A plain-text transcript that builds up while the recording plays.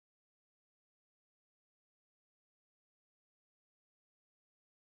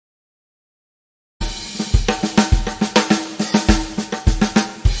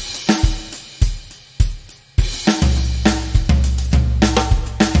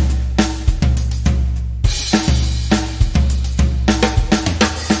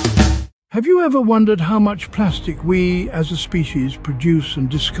you ever wondered how much plastic we, as a species, produce and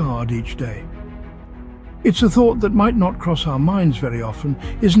discard each day? It's a thought that might not cross our minds very often,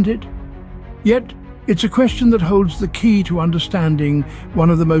 isn't it? Yet, it's a question that holds the key to understanding one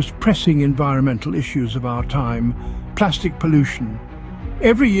of the most pressing environmental issues of our time: plastic pollution.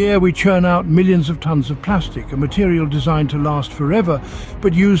 Every year we churn out millions of tons of plastic, a material designed to last forever,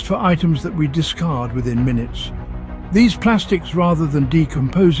 but used for items that we discard within minutes. These plastics, rather than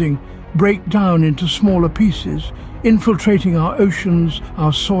decomposing, break down into smaller pieces, infiltrating our oceans,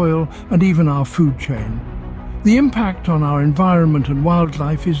 our soil, and even our food chain. The impact on our environment and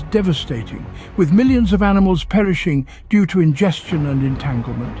wildlife is devastating, with millions of animals perishing due to ingestion and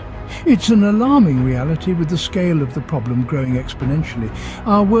entanglement. It's an alarming reality, with the scale of the problem growing exponentially.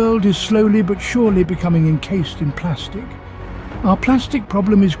 Our world is slowly but surely becoming encased in plastic. Our plastic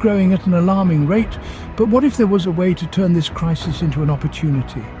problem is growing at an alarming rate, but what if there was a way to turn this crisis into an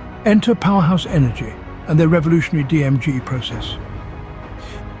opportunity? Enter Powerhouse Energy and their revolutionary DMG process.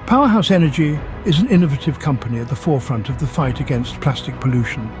 Powerhouse Energy is an innovative company at the forefront of the fight against plastic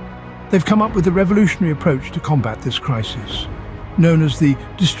pollution. They've come up with a revolutionary approach to combat this crisis, known as the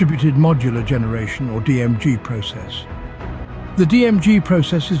Distributed Modular Generation, or DMG process. The DMG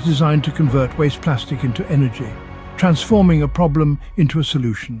process is designed to convert waste plastic into energy, transforming a problem into a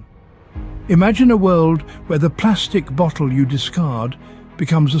solution. Imagine a world where the plastic bottle you discard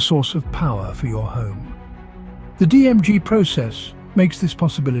becomes a source of power for your home. The DMG process makes this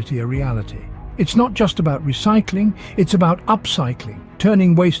possibility a reality. It's not just about recycling, it's about upcycling,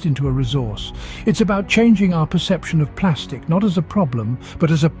 turning waste into a resource. It's about changing our perception of plastic, not as a problem,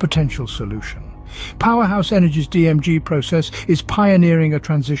 but as a potential solution. Powerhouse Energy's DMG process is pioneering a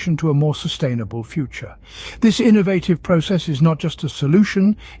transition to a more sustainable future. This innovative process is not just a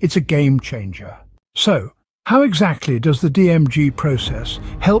solution, it's a game changer. So, how exactly does the DMG process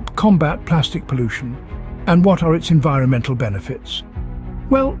help combat plastic pollution, and what are its environmental benefits?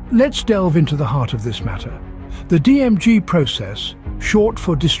 Well, let's delve into the heart of this matter. The DMG process, short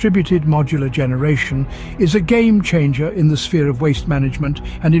for Distributed Modular Generation, is a game changer in the sphere of waste management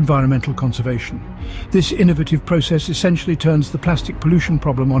and environmental conservation. This innovative process essentially turns the plastic pollution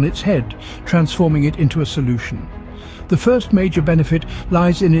problem on its head, transforming it into a solution. The first major benefit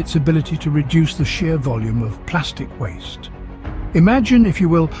lies in its ability to reduce the sheer volume of plastic waste. Imagine, if you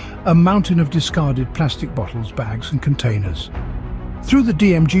will, a mountain of discarded plastic bottles, bags, and containers. Through the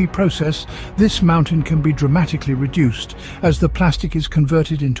DMG process, this mountain can be dramatically reduced as the plastic is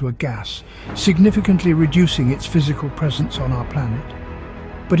converted into a gas, significantly reducing its physical presence on our planet.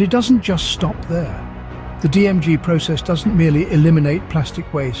 But it doesn't just stop there. The DMG process doesn't merely eliminate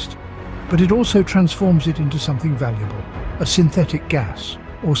plastic waste, but it also transforms it into something valuable, a synthetic gas,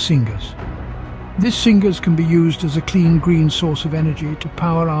 or syngas. This syngas can be used as a clean green source of energy to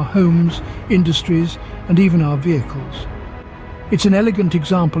power our homes, industries, and even our vehicles. It's an elegant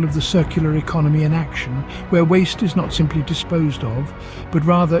example of the circular economy in action, where waste is not simply disposed of, but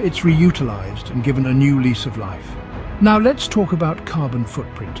rather it's reutilized and given a new lease of life. Now let's talk about carbon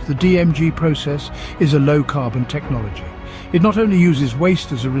footprint. The DMG process is a low-carbon technology. It not only uses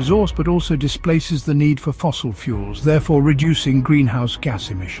waste as a resource, but also displaces the need for fossil fuels, therefore reducing greenhouse gas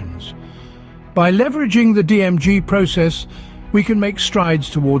emissions. By leveraging the DMG process, we can make strides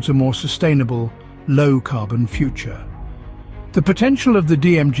towards a more sustainable, low-carbon future. The potential of the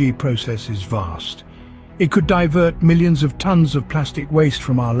DMG process is vast. It could divert millions of tons of plastic waste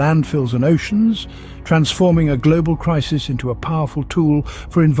from our landfills and oceans, transforming a global crisis into a powerful tool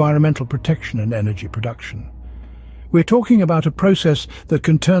for environmental protection and energy production. We're talking about a process that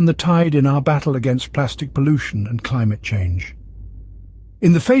can turn the tide in our battle against plastic pollution and climate change.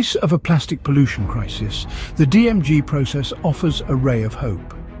 In the face of a plastic pollution crisis, the DMG process offers a ray of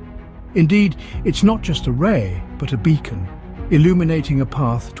hope. Indeed, it's not just a ray, but a beacon, illuminating a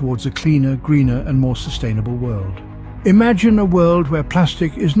path towards a cleaner, greener, and more sustainable world. Imagine a world where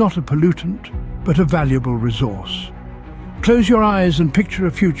plastic is not a pollutant, but a valuable resource. Close your eyes and picture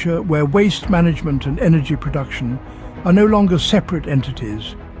a future where waste management and energy production are no longer separate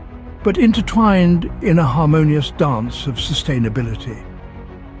entities, but intertwined in a harmonious dance of sustainability.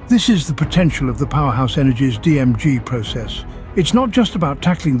 This is the potential of the Powerhouse Energy's DMG process. It's not just about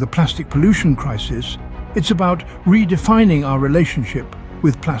tackling the plastic pollution crisis, it's about redefining our relationship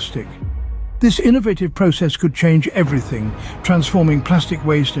with plastic. This innovative process could change everything, transforming plastic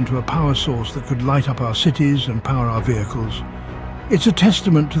waste into a power source that could light up our cities and power our vehicles. It's a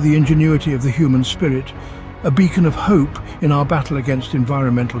testament to the ingenuity of the human spirit, a beacon of hope in our battle against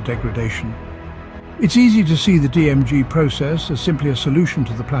environmental degradation. It's easy to see the DMG process as simply a solution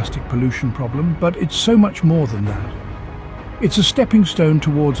to the plastic pollution problem, but it's so much more than that. It's a stepping stone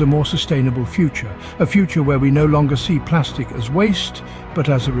towards a more sustainable future, a future where we no longer see plastic as waste, but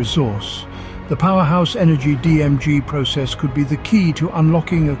as a resource. The Powerhouse Energy DMG process could be the key to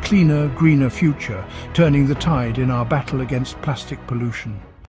unlocking a cleaner, greener future, turning the tide in our battle against plastic pollution.